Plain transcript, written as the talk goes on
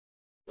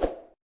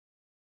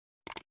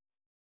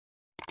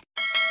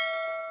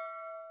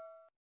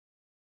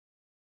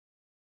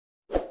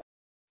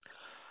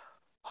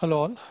Hello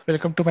all,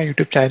 welcome to my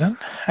YouTube channel.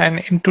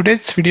 And in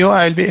today's video,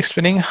 I will be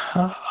explaining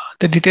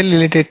the detail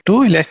related to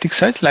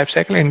Elasticsearch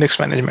Lifecycle Index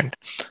Management.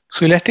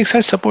 So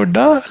Elasticsearch support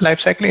the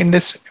Lifecycle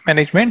Index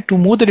Management to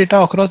move the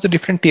data across the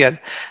different tier,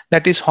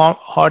 that is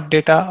hot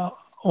data,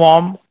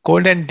 warm,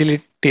 cold, and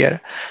delete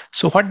tier.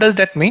 So what does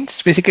that mean?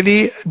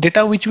 Basically,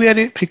 data which we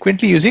are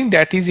frequently using,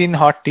 that is in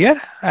hot tier,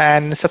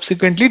 and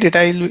subsequently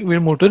data will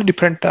move to the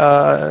different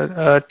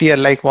tier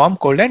like warm,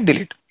 cold, and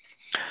delete.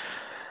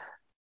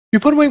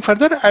 Before moving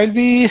further, I'll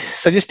be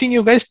suggesting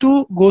you guys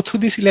to go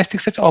through this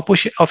Elasticsearch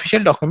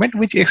official document,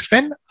 which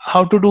explain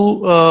how to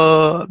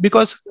do,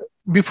 because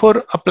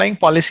before applying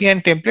policy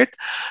and template,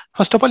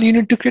 first of all, you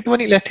need to create one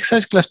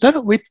Elasticsearch cluster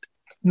with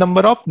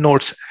number of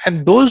nodes,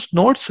 and those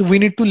nodes we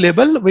need to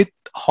label with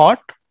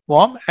hot,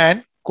 warm,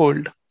 and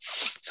cold.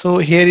 So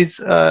here is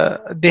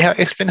they have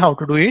explained how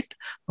to do it.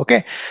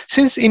 Okay,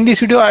 since in this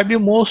video I'll be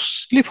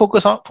mostly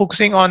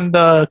focusing on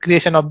the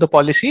creation of the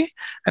policy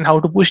and how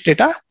to push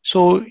data,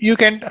 so you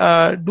can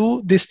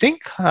do this thing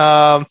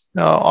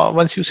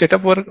once you set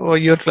up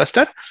your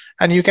cluster,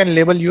 and you can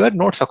label your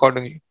nodes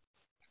accordingly.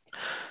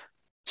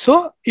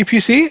 So if you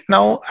see,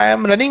 now I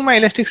am running my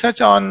Elasticsearch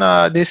on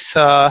this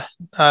on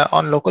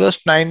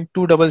localhost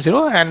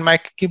 9200, and my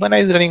kibana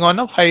is running on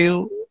a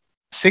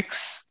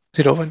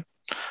 5601.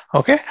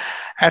 Okay,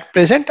 at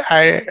present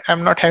I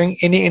am not having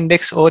any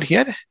index over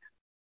here.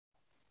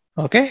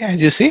 Okay,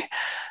 as you see.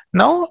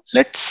 Now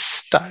let's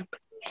start.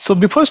 So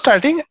before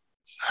starting,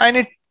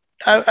 I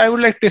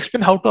would like to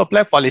explain how to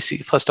apply policy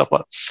first of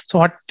all. So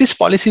what this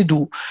policy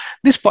do?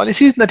 This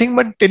policy is nothing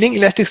but telling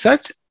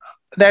Elasticsearch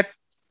that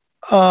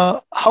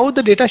how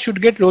the data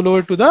should get rolled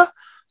over to the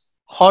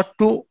hot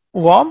to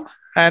warm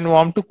and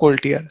warm to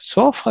cold tier.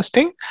 So first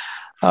thing,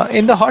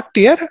 in the hot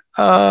tier,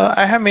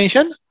 I have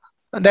mentioned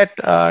that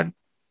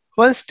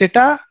once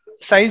data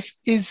size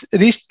is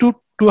reached to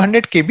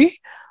 200 KB,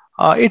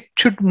 it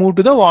should move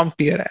to the warm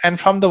tier, and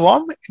from the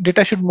warm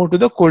data should move to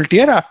the cold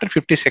tier after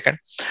 50 seconds.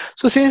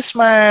 So since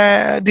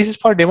this is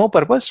for demo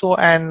purpose, so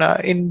and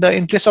in the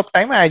interest of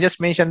time, I just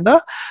mentioned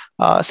the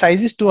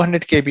size is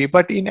 200 KB,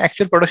 but in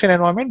actual production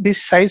environment,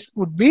 this size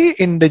would be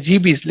in the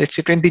GBs, let's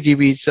say 20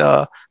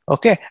 GBs.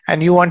 Okay,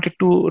 and you want it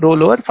to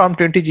roll over from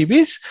 20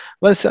 GBs.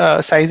 Once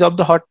size of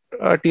the hot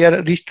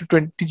tier reach to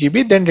 20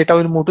 GB, then data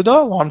will move to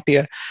the warm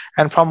tier,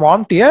 and from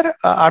warm tier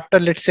after,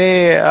 let's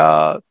say,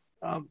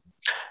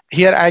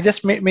 here I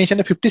just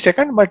mentioned a 50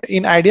 second, but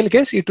in ideal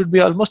case it would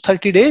be almost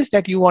 30 days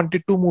that you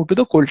wanted to move to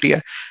the cold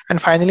tier,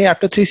 and finally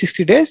after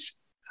 360 days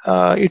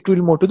it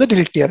will move to the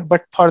delete tier.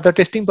 But for the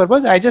testing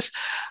purpose, I just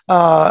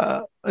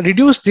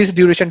reduce this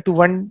duration to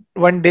one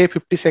day,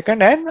 50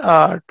 second, and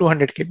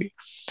 200 KB.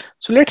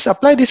 So let's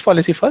apply this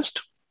policy first.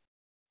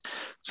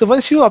 So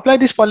once you apply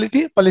this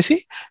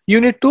policy,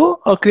 you need to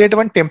create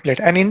one template,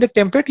 and in the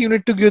template you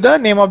need to give the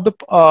name of the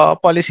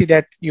policy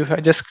that you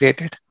have just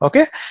created.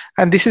 Okay,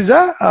 and this is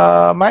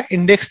my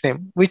index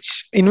name,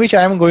 in which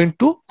I am going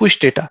to push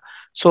data.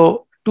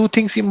 So two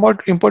things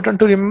important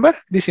to remember: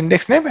 this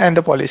index name and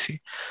the policy.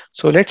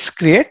 So let's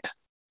create,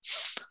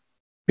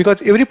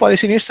 because every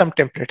policy needs some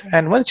template,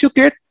 and once you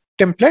create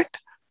template,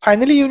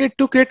 finally you need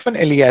to create one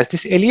alias.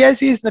 This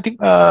alias is nothing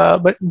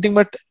but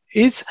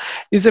is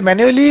a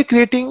manually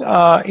creating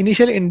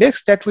initial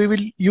index that we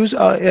will use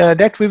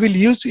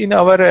in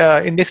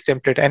our index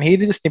template, and here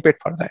is a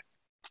snippet for that.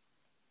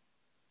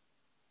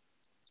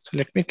 So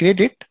let me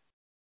create it.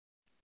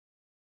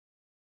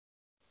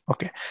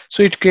 Okay,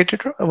 so it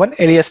created one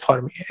alias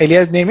for me.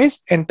 Alias name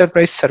is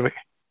enterprise survey.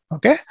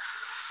 Okay,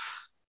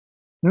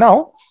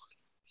 now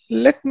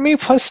let me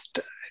first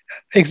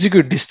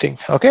execute this thing.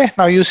 Okay,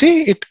 now you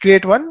see it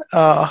create one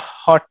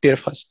hot tier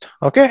first.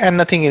 Okay, and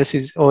nothing else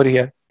is over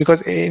here,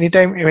 because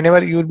anytime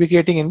whenever you will be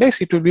creating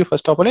index, it will be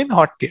first of all in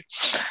hot tier.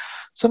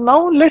 So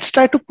now let's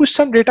try to push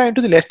some data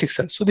into the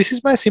Elasticsearch. So this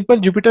is my simple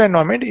Jupyter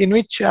environment in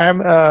which I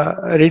am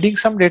reading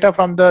some data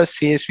from the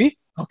CSV.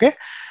 Okay,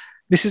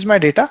 this is my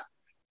data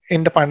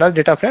in the pandas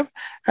data frame,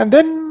 and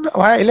then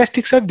via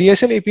Elasticsearch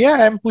DSL API,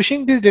 I am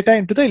pushing this data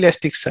into the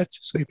Elasticsearch.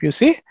 So if you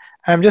see,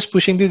 I'm just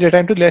pushing this data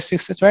into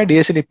Elasticsearch via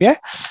DSL API.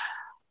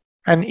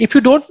 And if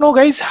you don't know,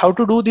 guys, how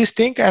to do this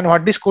thing and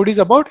what this code is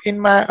about, in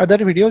my other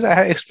videos, I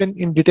have explained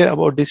in detail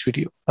about this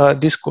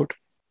this code.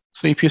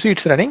 So if you see,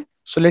 it's running.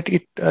 So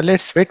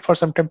let's wait for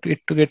some time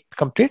to get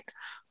complete.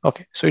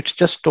 Okay, so it's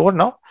just stored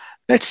now.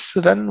 Let's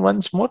run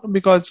once more,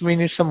 because we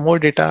need some more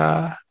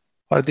data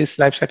for this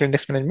lifecycle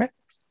index management.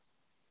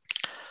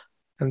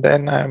 And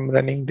then I'm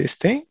running this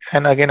thing,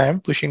 and again I'm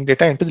pushing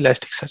data into the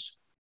Elasticsearch.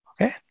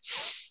 Okay,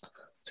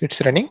 so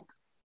it's running.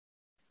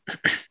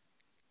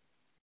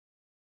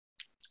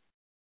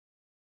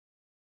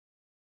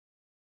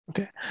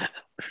 Okay.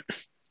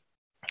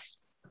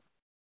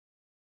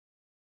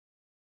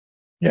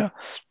 Yeah.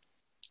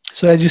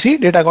 So as you see,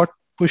 data got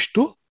pushed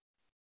to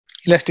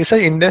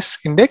Elasticsearch index,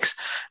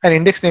 and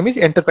index name is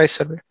enterprise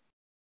survey.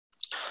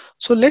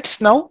 So let's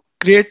now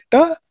create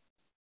the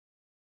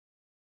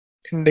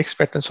index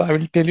pattern. So I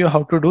will tell you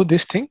how to do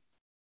this thing.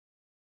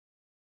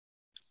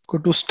 Go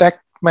to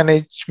stack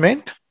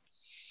management.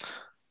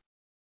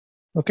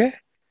 Okay.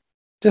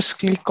 Just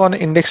click on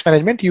index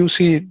management. You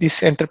see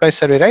this enterprise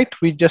survey,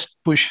 right? We just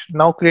push.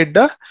 Now create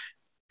the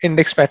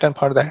index pattern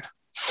for that.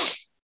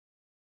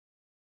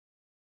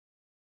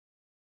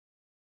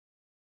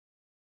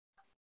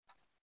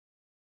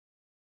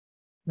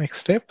 Next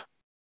step,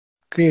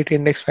 create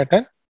index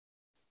pattern.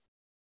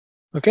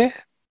 Okay.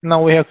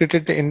 Now we have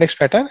created the index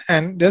pattern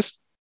and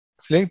just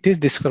select this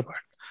Discover part.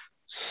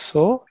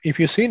 So if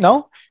you see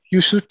now,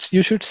 you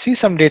should see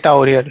some data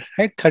over here,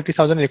 right?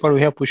 30,000 record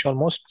we have pushed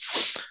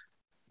almost.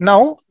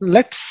 Now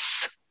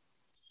let's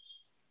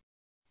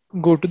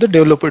go to the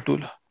developer tool.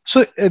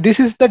 So this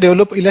is the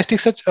develop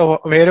Elasticsearch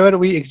wherever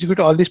we execute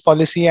all this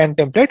policy and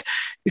template.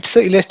 It's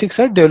the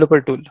Elasticsearch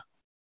developer tool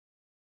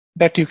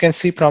that you can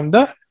see from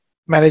the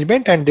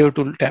management and dev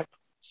tool tab.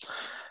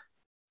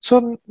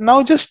 So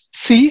now just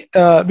see,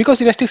 because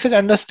Elasticsearch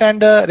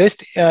understand the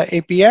REST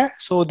API.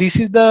 So this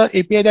is the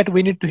API that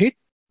we need to hit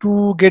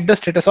to get the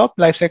status of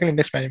lifecycle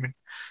index management.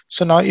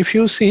 So now if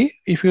you see,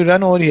 if you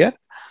run over here,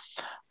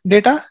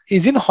 data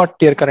is in hot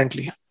tier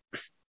currently.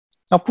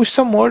 Now push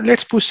some more,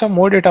 let's push some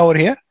more data over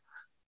here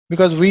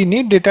because we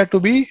need data to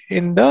be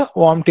in the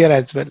warm tier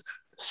as well.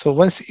 So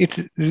once it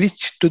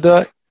reach to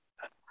the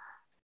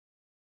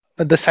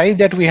size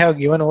that we have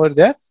given over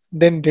there,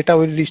 then data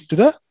will reach to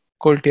the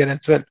cold tier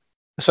as well.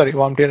 Sorry,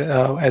 warm tier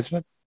as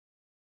well.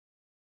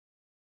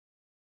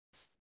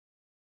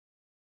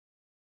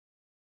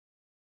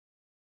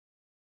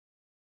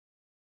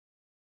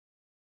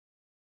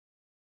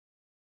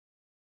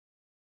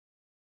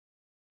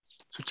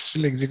 So it's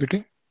still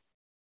executing.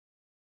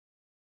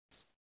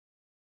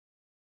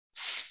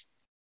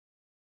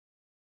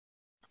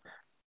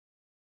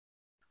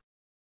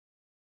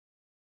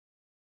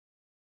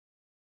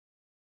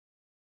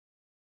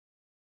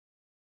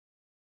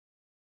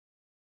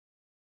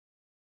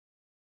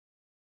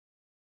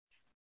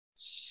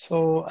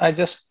 So I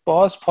just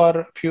pause for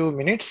a few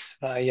minutes.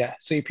 Yeah.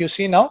 So if you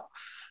see now,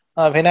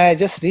 when I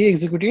just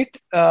re-execute it,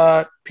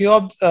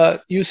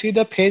 you see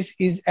the page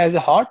is as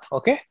hot,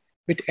 okay,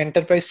 with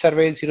enterprise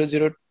survey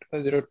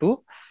 0002,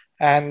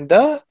 and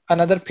the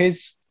another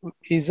page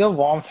is a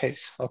warm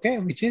phase, okay,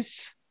 which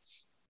is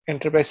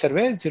enterprise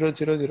survey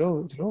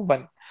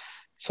 00001.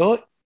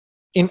 So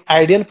in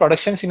ideal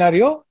production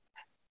scenario,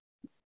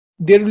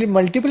 there will be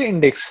multiple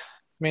index,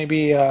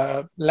 maybe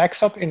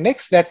lakhs of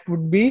index that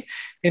would be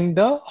in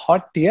the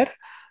hot tier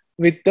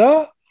with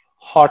the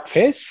hot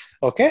phase,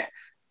 okay,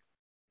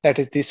 that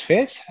is this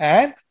phase,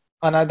 and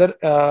another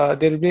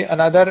there will be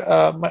another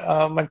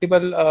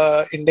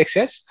multiple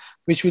indexes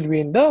which will be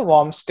in the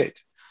warm state.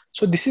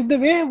 So this is the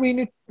way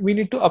we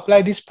need to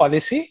apply this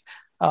policy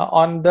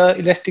on the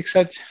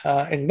Elasticsearch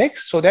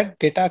index so that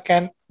data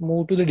can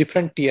move to the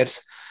different tiers.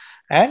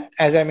 And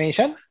as I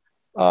mentioned,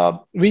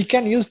 we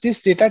can use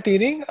this data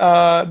tiering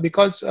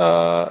because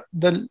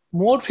the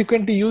more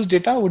frequently used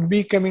data would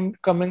be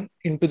coming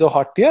into the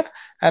hot tier,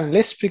 and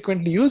less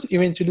frequently used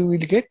eventually will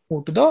get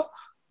moved to the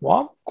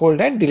warm, cold,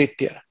 and delete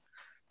tier.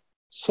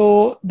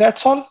 So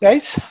that's all,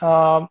 guys.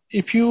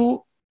 If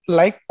you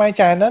like my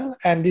channel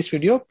and this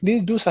video,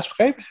 please do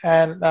subscribe,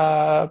 and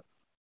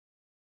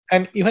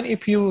even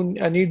if you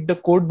need the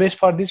code base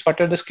for this, what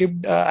are the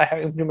script I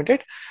have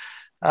implemented,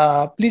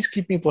 please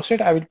keep me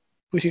posted. I will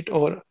push it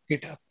over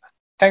GitHub.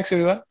 Thanks,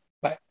 everyone.